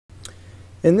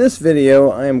In this video,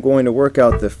 I am going to work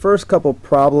out the first couple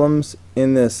problems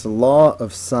in this law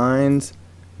of sines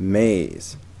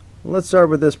maze. Let's start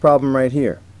with this problem right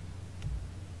here.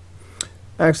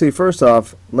 Actually, first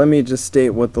off, let me just state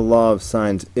what the law of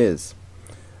sines is.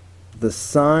 The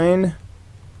sine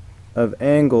of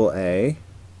angle A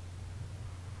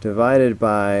divided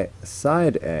by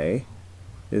side A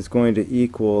is going to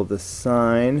equal the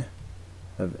sine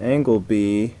of angle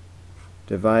B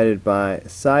divided by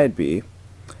side B.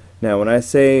 Now when I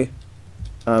say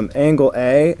angle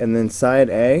A and then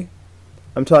side A,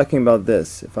 I'm talking about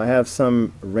this. If I have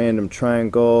some random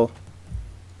triangle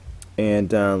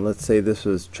and let's say this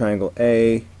was triangle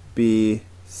A, B,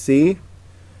 C,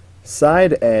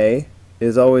 side A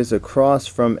is always across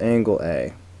from angle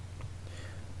A,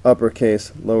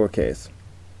 uppercase, lowercase.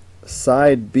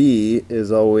 Side B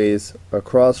is always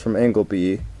across from angle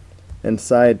B, and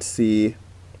side C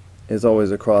is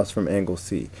always across from angle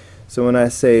C. So when I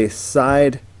say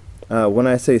sine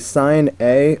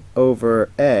A over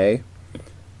A,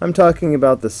 I'm talking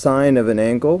about the sine of an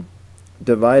angle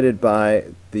divided by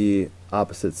the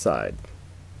opposite side.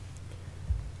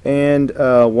 And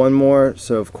one more,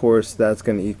 so of course that's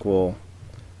going to equal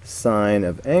sine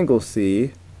of angle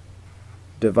C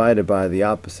divided by the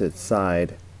opposite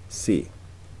side, C.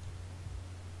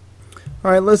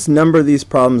 Alright, let's number these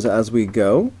problems as we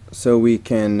go so we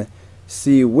can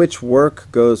see which work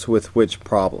goes with which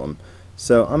problem.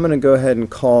 So I'm going to go ahead and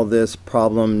call this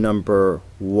problem number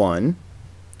 1.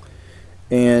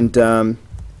 And I'm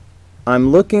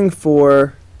looking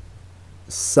for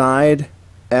side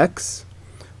X,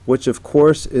 which of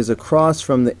course is across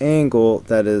from the angle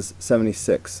that is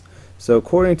 76. So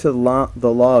according to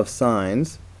the law of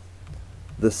sines,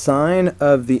 the sine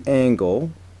of the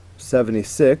angle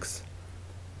 76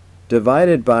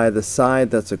 divided by the side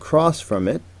that's across from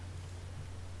it,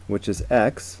 which is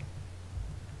X,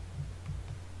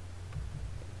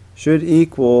 should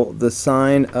equal the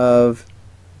sine of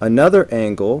another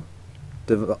angle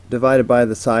divided by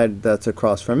the side that's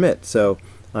across from it. So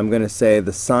I'm going to say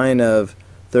the sine of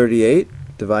 38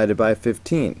 divided by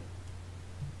 15.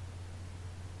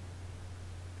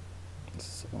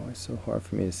 It's always so hard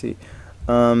for me to see.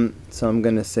 So I'm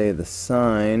going to say the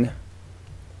sine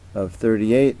of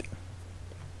 38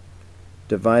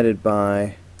 divided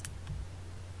by,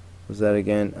 was that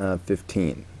again,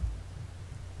 15.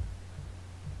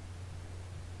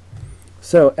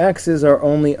 So X is our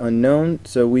only unknown,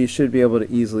 so we should be able to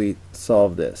easily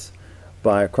solve this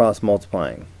by cross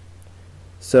multiplying.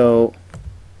 So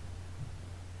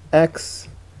X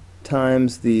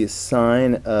times the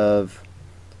sine of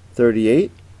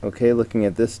 38, okay, looking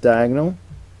at this diagonal,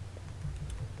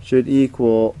 should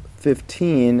equal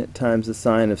 15 times the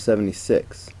sine of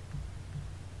 76.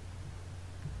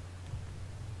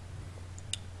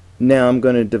 Now I'm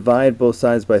going to divide both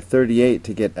sides by 38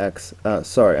 to get X, I'm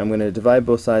going to divide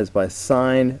both sides by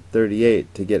sine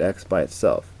 38 to get X by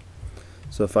itself.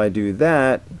 So if I do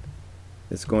that,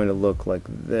 it's going to look like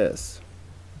this.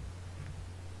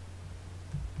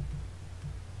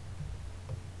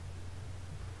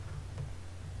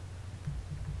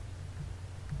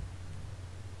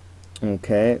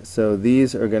 Okay, so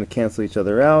these are going to cancel each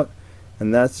other out,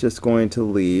 and that's just going to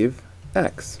leave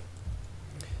X.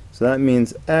 So that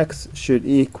means X should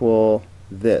equal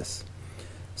this.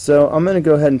 So I'm going to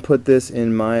go ahead and put this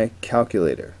in my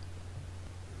calculator.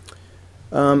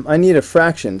 I need a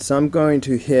fraction, so I'm going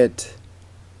to hit,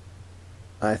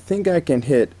 I think I can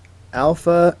hit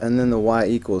alpha and then the y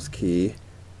equals key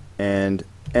and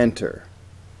enter.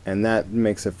 And that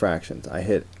makes a fraction. I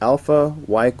hit alpha,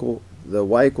 the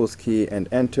y equals key and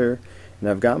enter, and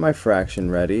I've got my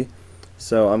fraction ready.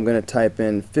 So I'm going to type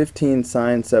in 15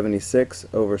 sine 76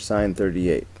 over sine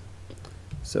 38.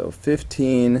 So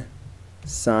 15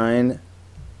 sine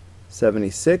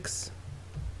 76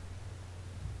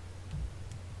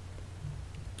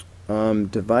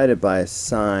 divided by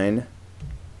sine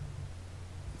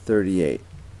 38.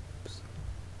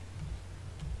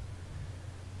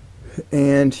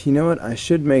 And you know what? I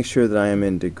should make sure that I am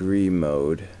in degree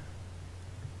mode.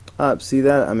 See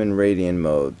that? I'm in radian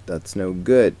mode. That's no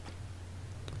good.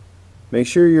 Make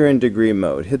sure you're in degree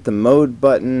mode. Hit the mode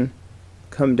button,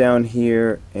 come down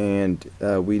here, and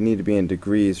we need to be in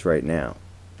degrees right now.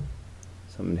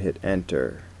 So I'm going to hit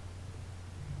enter.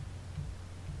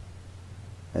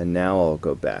 And now I'll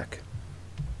go back.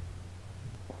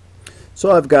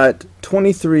 So I've got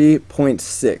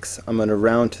 23.6. I'm going to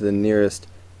round to the nearest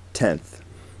tenth.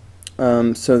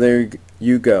 So there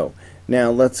you go. Now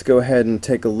let's go ahead and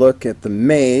take a look at the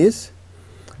maze.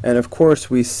 And of course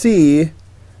we see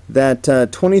that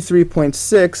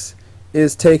 23.6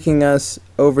 is taking us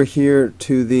over here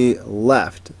to the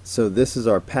left. So this is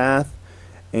our path,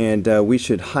 and we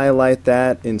should highlight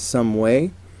that in some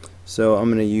way. So I'm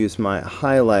going to use my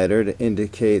highlighter to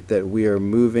indicate that we are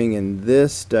moving in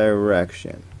this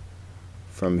direction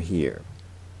from here.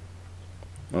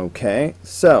 Okay,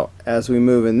 so as we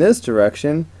move in this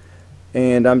direction,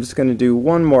 and I'm just going to do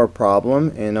one more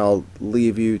problem and I'll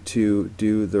leave you to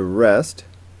do the rest.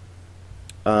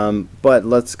 But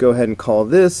let's go ahead and call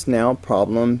this now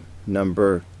problem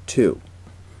number 2.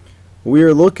 We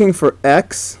are looking for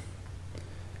x,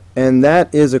 and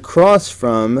that is across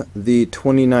from the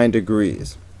 29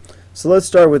 degrees. So let's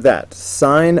start with that.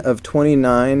 Sine of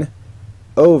 29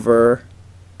 over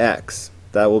x.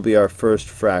 That will be our first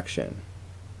fraction.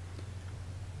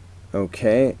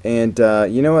 Okay, and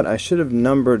you know what? I should have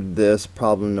numbered this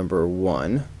problem number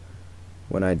 1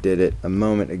 when I did it a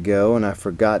moment ago, and I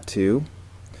forgot to.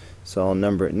 So I'll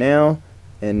number it now,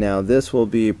 and now this will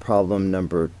be problem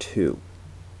number 2.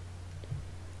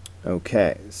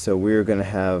 Okay, so we're going to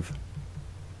have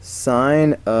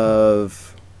sine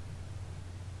of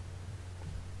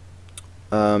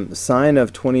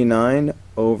 29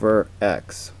 over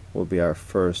x will be our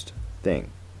first thing.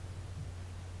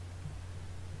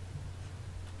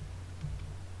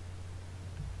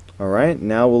 Alright,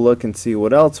 now we'll look and see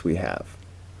what else we have.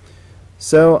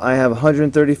 So I have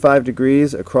 135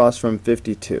 degrees across from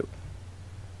 52.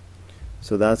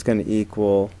 So that's going to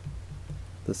equal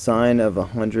the sine of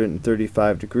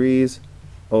 135 degrees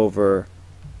over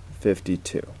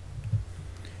 52.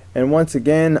 And once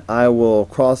again, I will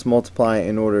cross multiply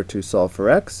in order to solve for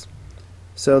x.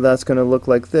 So that's going to look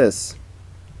like this.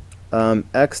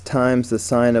 X times the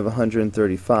sine of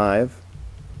 135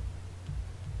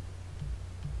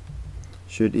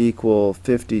 should equal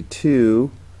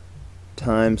 52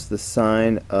 times the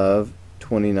sine of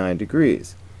 29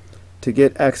 degrees. To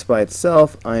get x by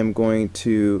itself, I am going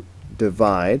to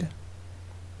divide.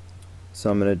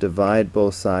 So I'm going to divide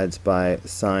both sides by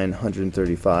sine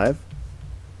 135.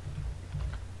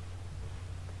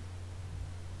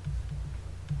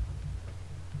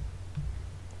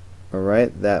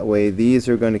 Alright, that way these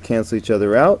are going to cancel each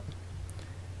other out,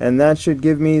 and that should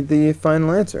give me the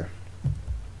final answer.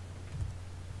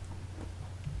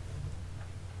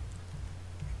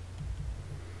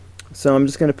 So I'm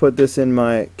just going to put this in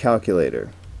my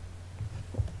calculator.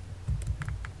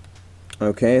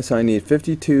 Okay, so I need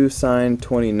 52 sine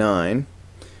 29,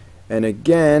 and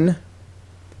again,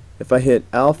 if I hit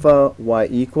alpha y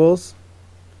equals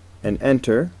and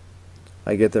enter,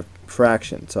 I get the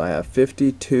fraction. So I have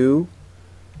 52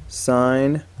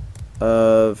 sine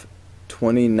of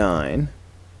 29,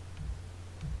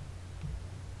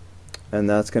 and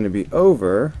that's going to be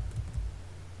over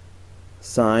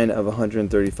sine of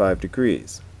 135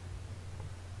 degrees.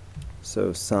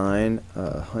 So sine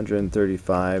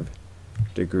 135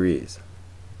 degrees.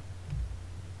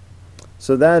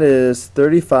 So that is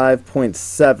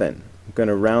 35.7. I'm going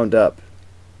to round up.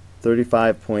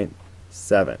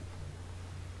 35.7.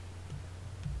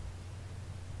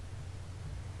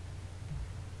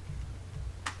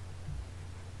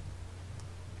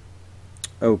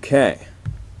 Okay.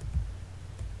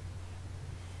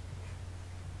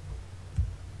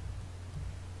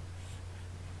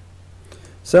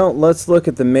 So let's look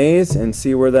at the maze and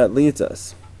see where that leads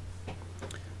us.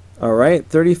 Alright,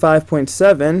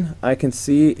 35.7 I can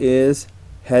see is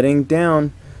heading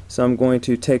down. So I'm going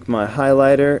to take my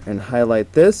highlighter and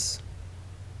highlight this.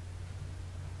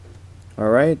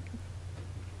 Alright.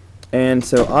 And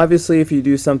so obviously if you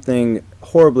do something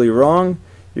horribly wrong,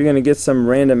 you're going to get some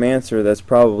random answer that's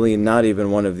probably not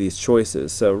even one of these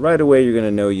choices. So right away you're going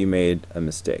to know you made a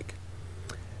mistake.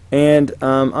 And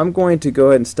I'm going to go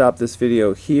ahead and stop this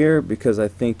video here because I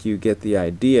think you get the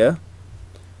idea.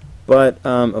 But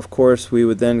of course we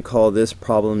would then call this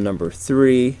problem number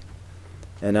 3,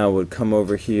 and I would come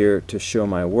over here to show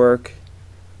my work,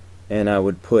 and I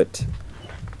would put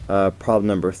problem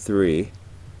number 3,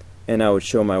 and I would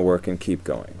show my work and keep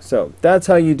going. So that's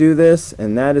how you do this,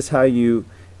 and that is how you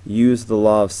use the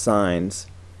law of sines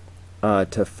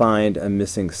to find a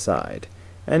missing side.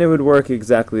 And it would work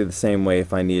exactly the same way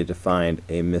if I needed to find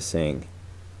a missing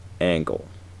angle.